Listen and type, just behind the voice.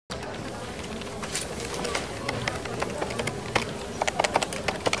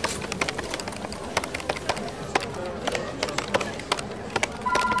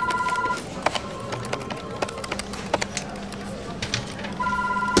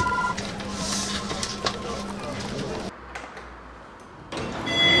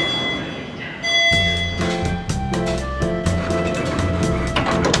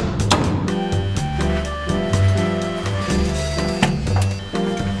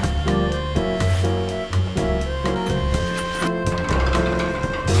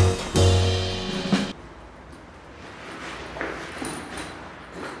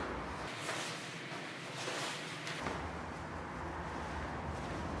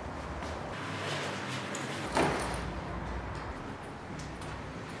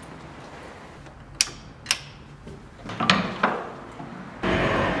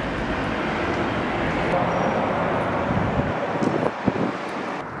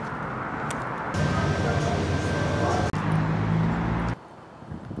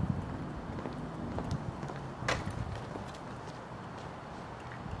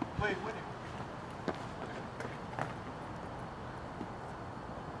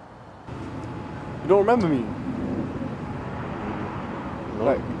don't remember me? No.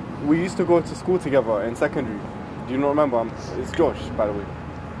 Like, we used to go to school together in secondary. Do you not remember? It's Josh, by the way.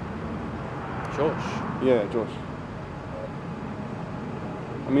 Josh? Yeah, Josh.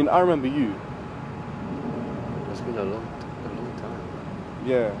 I mean, I remember you. It's been a long time.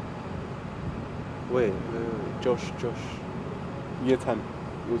 Yeah, Wait. Josh. year 10.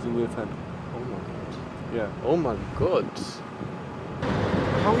 It was in year 10. Oh my god. Yeah. Oh my god.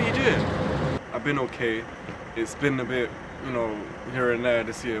 How are you doing? I've been okay. It's been a bit, here and there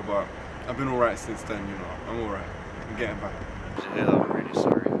this year, but I've been alright since then, I'm alright. I'm getting back. Yeah, I'm really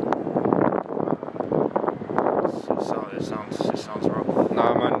sorry. It sounds rough.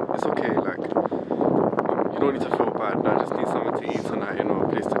 Nah, man, it's okay. Like, you don't need to feel bad. I just need something to eat tonight, a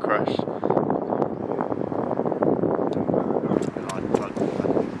place to crash.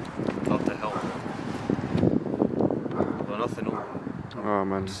 I'd love to help. I've got nothing on. Oh,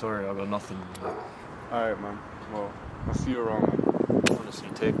 man. I'm sorry, I've got nothing. Alright, man. Well, I'll see you around, man. Honestly,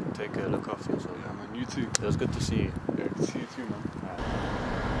 take a look after yourself. Yeah, man. You too. It was good to see you. Yeah, good to see you too, man.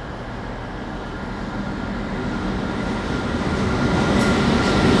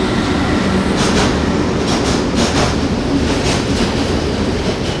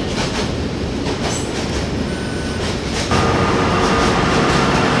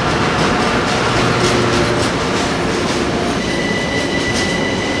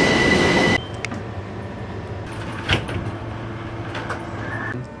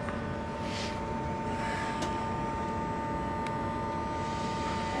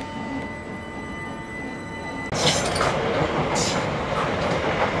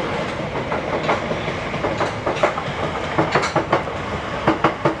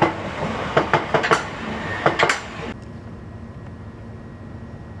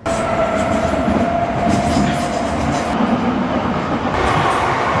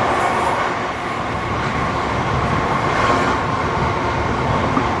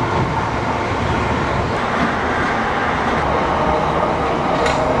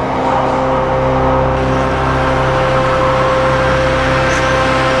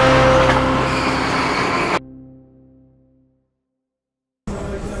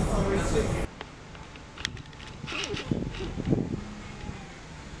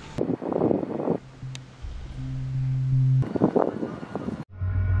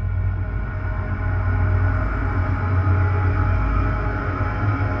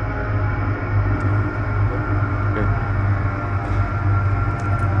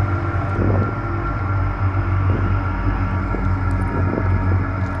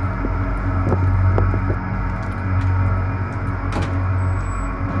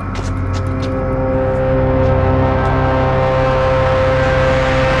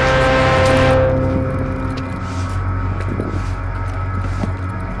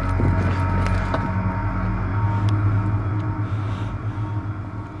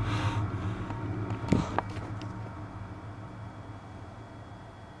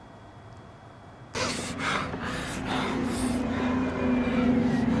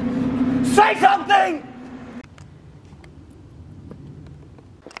 Say something!